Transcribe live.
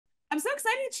so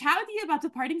excited to chat with you about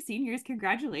Departing Seniors.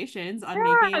 Congratulations on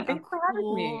Yeah, making a thanks for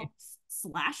having me. cool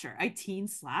slasher, a teen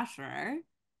slasher.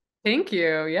 Thank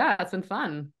you. Yeah, it's been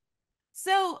fun.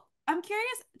 So I'm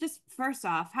curious, just first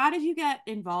off, how did you get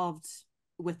involved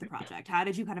with the project? How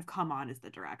did you kind of come on as the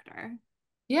director?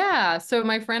 Yeah, so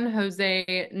my friend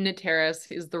Jose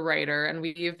Nateras is the writer, and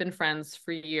we've been friends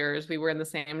for years. We were in the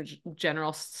same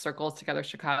general circles together,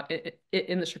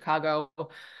 in the Chicago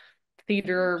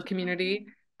theater community.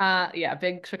 Chicago. Yeah,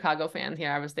 big Chicago fan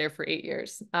here. I was there for 8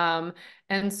 years.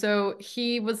 And so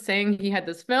he was saying he had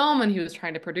this film and he was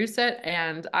trying to produce it,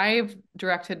 and I've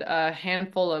directed a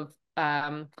handful of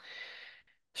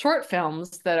short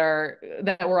films that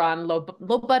were on low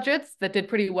budgets that did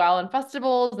pretty well in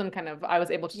festivals, and kind of I was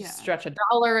able to Yeah. stretch a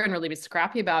dollar and really be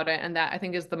scrappy about it. And that I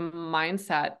think is the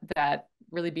mindset that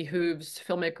really behooves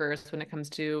filmmakers when it comes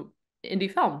to indie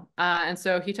film. And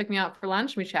so he took me out for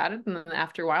lunch, we chatted, and then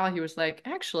after a while he was like,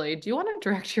 actually, do you want to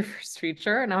direct your first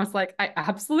feature? And I was like, I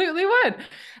absolutely would.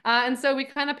 And so we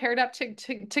kind of paired up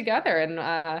together,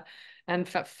 and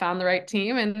found the right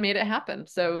team and made it happen.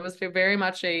 So it was very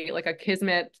much a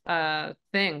kismet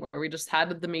thing where we just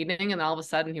had the meeting, and all of a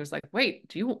sudden he was like, "Wait,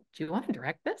 do you want to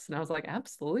direct this?" And I was like,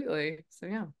 "Absolutely." So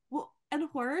yeah. Well, and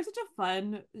horror is such a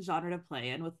fun genre to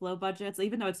play in with low budgets,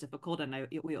 even though it's difficult and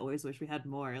we always wish we had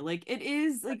more. Like it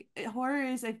is like horror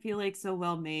is, I feel like, so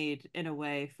well made in a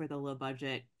way for the low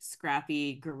budget,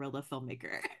 scrappy guerrilla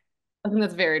filmmaker. I think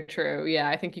that's very true. Yeah,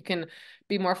 I think you can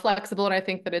be more flexible, and I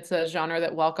think that it's a genre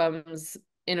that welcomes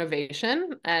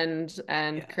innovation and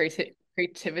Yeah.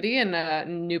 creativity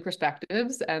and new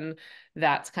perspectives, and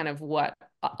that's kind of what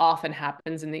often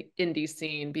happens in the indie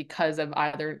scene because of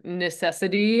either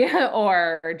necessity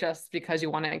or just because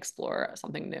you want to explore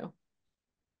something new.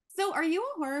 So are you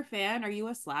a horror fan? Are you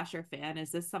a slasher fan?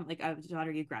 Is this something like a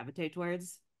genre you gravitate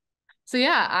towards? So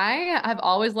yeah, I have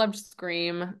always loved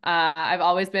Scream. I've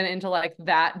always been into like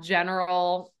that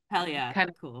general Hell yeah. kind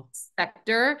of Cool.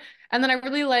 sector. And then I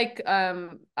really like I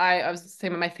was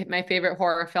saying my favorite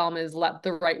horror film is Let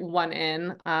the Right One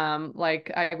In.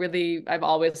 Like I've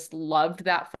always loved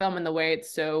that film and the way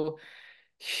it's so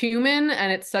human,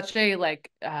 and it's such a like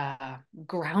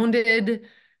grounded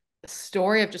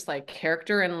story of just like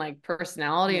character and like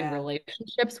personality and Yeah.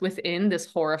 relationships within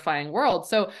this horrifying world.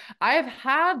 So I've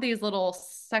had these little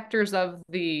sectors of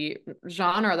the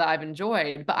genre that I've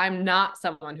enjoyed, but I'm not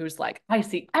someone who's like, I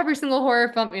see every single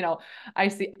horror film, I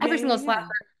see Yeah, every yeah, single slasher.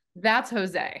 yeah. That's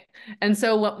Jose. And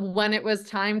so when it was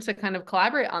time to kind of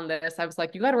collaborate on this, I was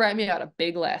like, you got to write me out a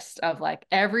big list of like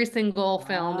every single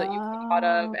film that you thought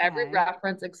of, Oh, every okay.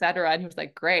 reference, etc. And he was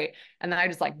like, great. And then I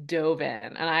just like dove in,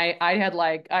 and I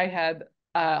had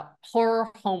horror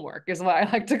homework is what I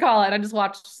like to call it. I just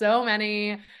watched so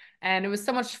many, and it was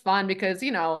so much fun because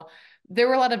there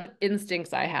were a lot of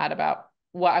instincts I had about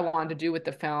what I wanted to do with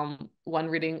the film when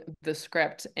reading the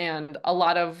script, and a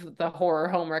lot of the horror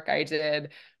homework I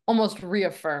did almost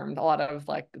reaffirmed a lot of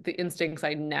like the instincts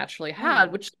I naturally Hell had,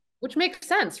 yeah. which makes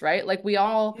sense, right? Like we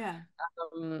all Yeah.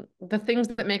 the things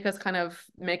that make us kind of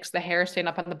makes the hair stand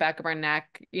up on the back of our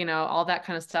neck, all that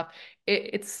kind of stuff.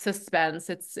 It's suspense.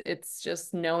 It's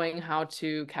just knowing how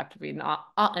to captivate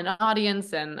an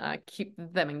audience and keep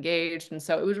them engaged. And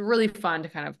so it was really fun to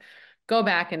kind of go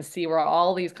back and see where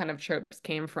all these kind of tropes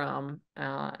came from.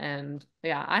 And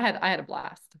yeah, I had a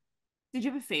blast. Did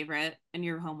you have a favorite in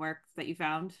your homework that you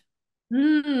found?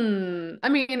 I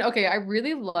mean, okay, I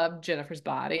really love Jennifer's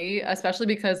Body, especially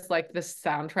because like the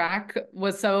soundtrack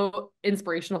was so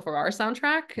inspirational for our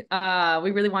soundtrack.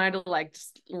 We really wanted to like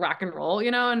just rock and roll,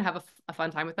 and have a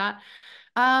fun time with that.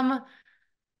 Um,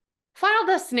 Final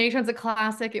Destination's a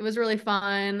classic. It was really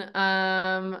fun.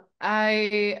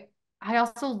 I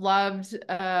also loved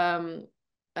Cabin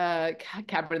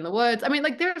in the Woods. I mean,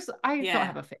 like I don't Yeah.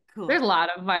 have a favorite. There's Cool. a lot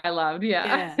of I loved,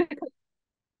 yeah. Yeah.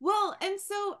 Well, and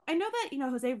so I know that,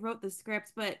 Jose wrote the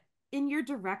script, but in your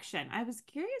direction, I was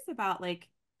curious about like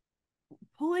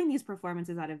pulling these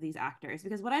performances out of these actors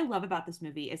because what I love about this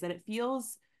movie is that it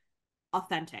feels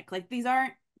authentic. Like these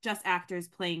aren't just actors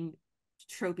playing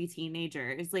tropey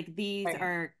teenagers. Like these Right.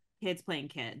 are kids playing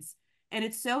kids. And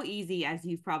it's so easy, as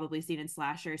you've probably seen in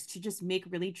slashers, to just make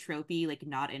really tropey, like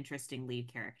not interesting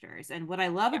lead characters. And what I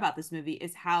love about this movie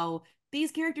is how these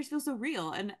characters feel so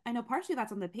real. And I know partially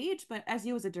that's on the page, but as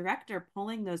you as a director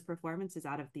pulling those performances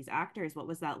out of these actors, what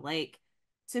was that like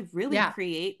to really Yeah.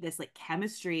 create this like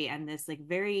chemistry and this like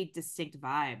very distinct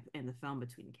vibe in the film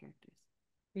between the characters?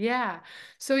 Yeah.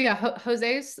 So yeah,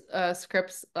 Jose's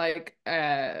scripts like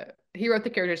he wrote the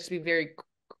characters to be very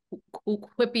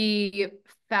quippy,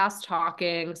 fast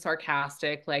talking,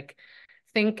 sarcastic, like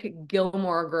think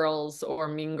Gilmore Girls or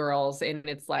Mean Girls, and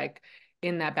it's like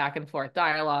in that back and forth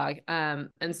dialogue.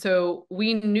 And so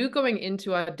we knew going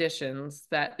into auditions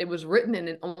that it was written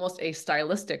in almost a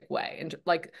stylistic way. And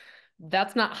like,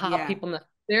 that's not how Yeah. people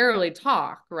necessarily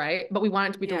talk, right? But we want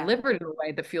it to be Yeah. delivered in a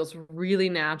way that feels really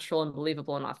natural and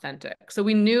believable and authentic. So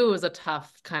we knew it was a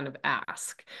tough kind of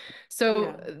ask. So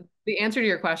Yeah. the answer to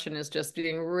your question is just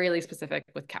being really specific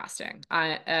with casting.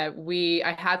 I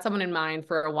had someone in mind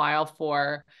for a while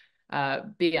for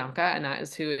Bianca, and that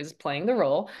is who is playing the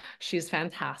role. She's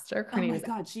fantastic. Her Oh name my is,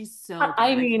 God, she's so I good.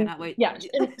 I mean, cannot wait. yeah.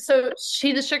 And so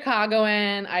she's a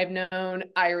Chicagoan. I've known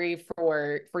Irie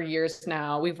for years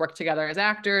now. We've worked together as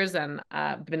actors and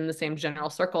been in the same general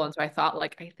circle. And so I thought,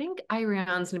 like, I think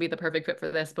Irion's gonna be the perfect fit for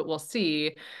this, but we'll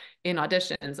see in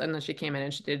auditions. And then she came in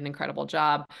and she did an incredible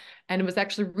job. And it was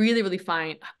actually really, really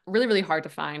fine, really, really hard to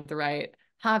find the right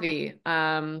Javi.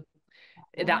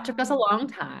 That took us a Oh, long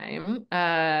time,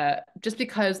 just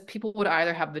because people would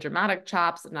either have the dramatic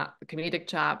chops, not the comedic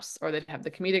chops, or they'd have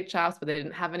the comedic chops, but they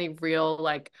didn't have any real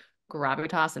like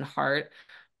gravitas and heart.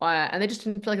 And they just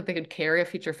didn't feel like they could carry a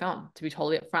feature film, to be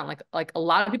totally upfront. Like a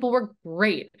lot of people were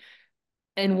great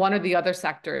in one or the other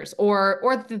sectors,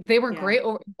 or they were yeah. great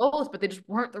over both, but they just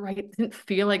weren't the right. It didn't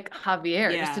feel like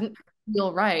Javier. It just Yeah. didn't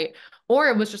feel right. Or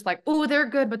it was just like, oh, they're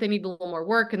good, but they need a little more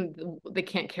work, and they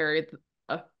can't carry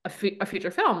a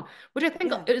feature film, which I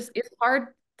think Yeah. is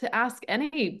hard to ask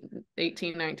any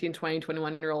 18, 19, 20,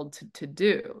 21-year old to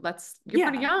do. You're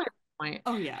pretty Yeah. young at this point.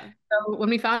 Oh, yeah. So when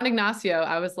we found Ignacio,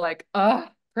 I was like, oh,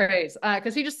 praise.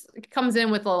 Because he just comes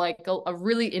in with a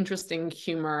really interesting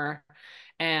humor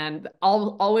and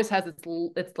always has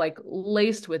it's like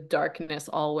laced with darkness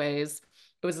always.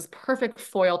 It was this perfect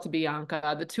foil to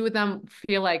Bianca. The two of them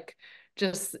feel like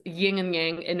just yin and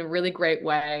yang in a really great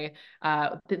way.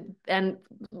 And it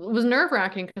was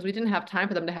nerve-wracking because we didn't have time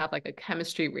for them to have like a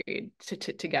chemistry read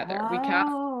together.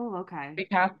 Oh, okay. We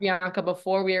cast Bianca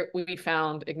before we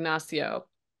found Ignacio.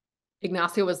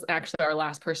 Ignacio was actually our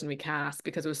last person we cast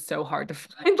because it was so hard to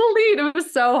find the lead. It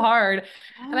was so hard.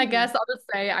 And I Oh, guess I'll just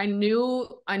say I knew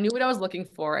what I was looking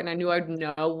for and I knew I'd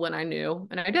know when I knew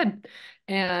and I did.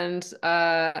 And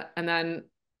then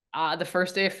the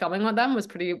first day of filming with them was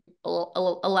pretty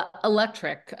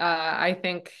electric. I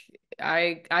think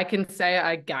I can say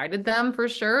I guided them for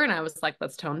sure. And I was like,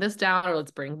 let's tone this down or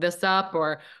let's bring this up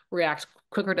or react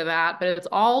quicker to that. But it's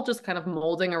all just kind of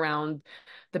molding around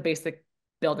the basic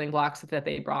building blocks that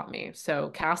they brought me. So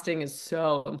casting is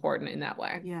so important in that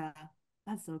way. yeah.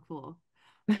 That's so cool.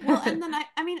 Well, and then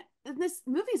I mean, this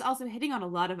movie is also hitting on a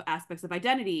lot of aspects of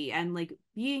identity and like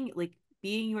being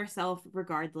yourself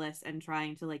regardless and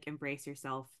trying to like embrace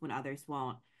yourself when others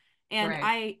won't. And Right.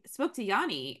 I spoke to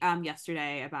Yanni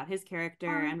yesterday about his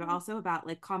character and also about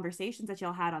like conversations that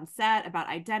y'all had on set about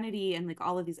identity and like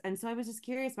all of these. And so I was just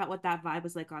curious about what that vibe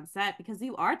was like on set because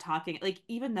you are talking like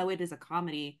even though it is a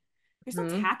comedy, you're still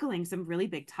Mhm. tackling some really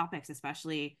big topics,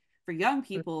 especially for young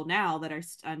people now that are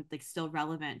like still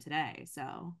relevant today.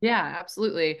 So Yeah,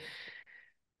 absolutely.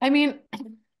 I mean,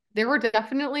 there were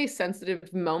definitely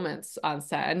sensitive moments on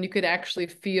set, and you could actually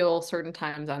feel certain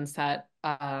times on set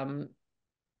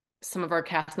some of our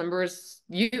cast members'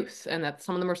 youth, and that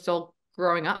some of them are still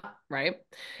growing up, right?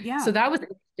 So yeah, that was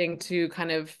interesting to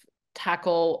kind of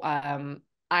tackle.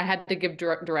 I had to give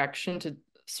direction to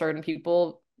certain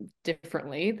people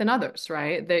differently than others,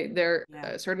 right? There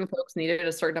yeah. certain folks needed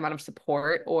a certain amount of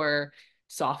support or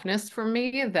softness from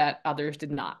me that others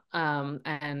did not.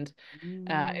 And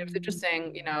it was Mm,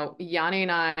 interesting, Yanni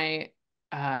and I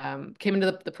came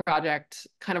into the project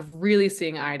kind of really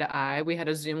seeing eye to eye. We had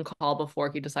a Zoom call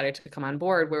before he decided to come on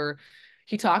board where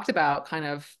he talked about kind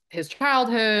of his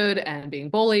childhood and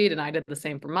being bullied, and I did the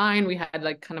same for mine. We had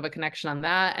like kind of a connection on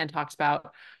that and talked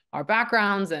about our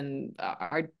backgrounds and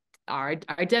our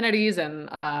identities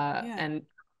yeah, and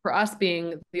for us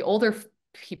being the older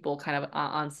people kind of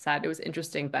on set, it was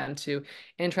interesting then to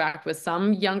interact with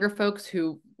some younger folks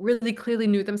who really clearly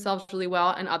knew themselves really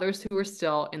well and others who were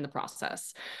still in the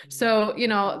process. So,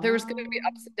 there was going to be oh,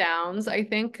 ups and downs, I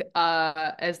think,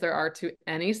 as there are to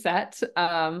any set.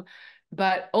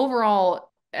 But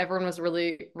overall, everyone was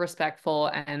really respectful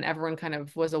and everyone kind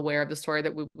of was aware of the story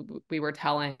that we were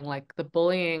telling, like the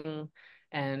bullying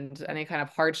and any kind of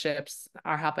hardships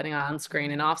are happening on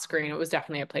screen and off screen. It was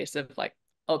definitely a place of like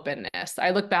openness. I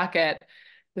look back at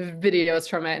the videos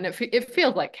from it and it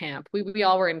feels like camp. We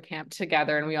all were in camp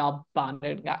together and we all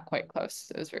bonded and got quite close.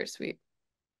 It was very sweet.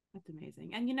 That's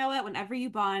amazing. And you know what? Whenever you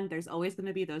bond, there's always going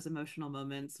to be those emotional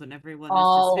moments when everyone is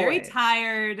just very Always.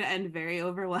 tired and very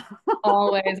overwhelmed.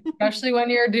 Always, especially when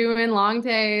you're doing long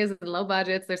days and low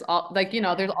budgets. There's all like, there's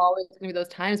Yeah. always gonna be those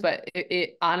times, but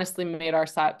it honestly made our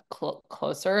set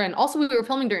closer. And also, we were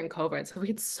filming during COVID, so we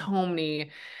had so many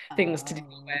things to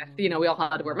deal with. We all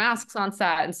had to wear Oh. masks on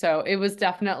set, and so it was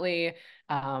definitely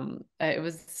it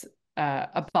was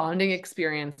a bonding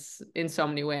experience in so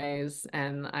many ways.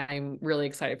 And I'm really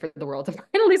excited for the world to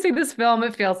finally see this film.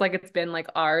 It feels like it's been like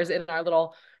ours in our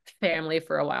little family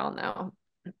for a while now.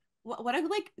 What I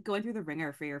like going through the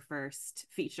ringer for your first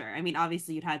feature. I mean,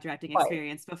 obviously you'd had directing Right.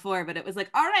 experience before, but it was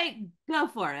like, all right, go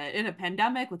for it. In a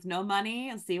pandemic with no money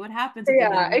and see what happens with a Yeah,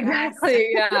 young cast. exactly.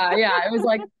 Yeah, yeah. It was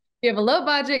like you have a low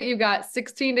budget, you've got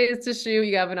 16 days to shoot,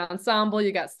 you have an ensemble,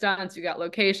 you got stunts, you got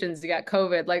locations, you got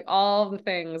COVID, like all the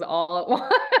things all at You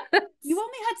once.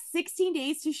 only had 16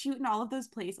 days to shoot in all of those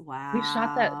places. We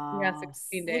shot that, yeah, Wow.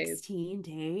 16 days. 16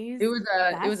 days? It was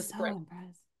That's a so sprint.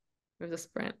 impressive. It was a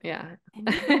sprint, yeah.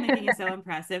 Indie filmmaking is so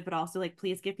impressive, but also like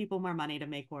please give people more money to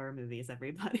make horror movies,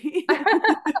 everybody.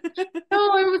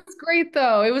 No, it was great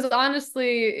though. It was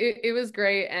honestly, it was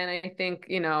great. And I think,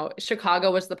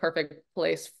 Chicago was the perfect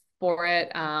place for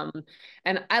it. And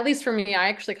at least for me, I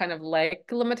actually kind of like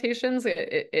limitations.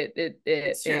 It's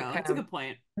It true. kind It's a of good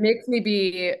point. makes me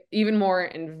be even more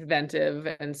inventive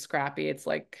and scrappy. It's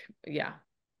like, yeah.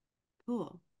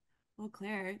 Cool. Well,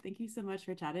 Claire, thank you so much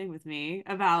for chatting with me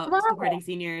about Wow. Departing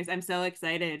Seniors. I'm so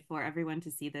excited for everyone to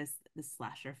see this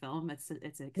slasher film. It's an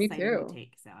Me exciting new too.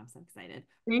 take, so I'm so excited.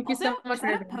 Thank you Also, so much is for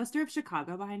that your a time. poster of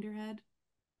Chicago behind your head?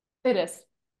 It is.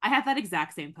 I have that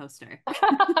exact same poster.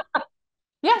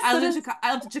 Yes, it is.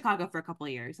 I lived in Chicago for a couple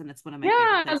of years, and it's one of my Yeah,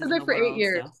 favorite I was places in there the for eight world.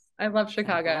 years. So I love so cool.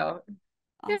 Chicago.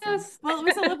 Awesome. Yes. Well, it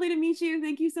was so lovely to meet you.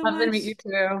 Thank you so Love to meet much. you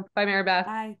too. Bye, Mary Beth.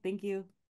 Bye. Thank you.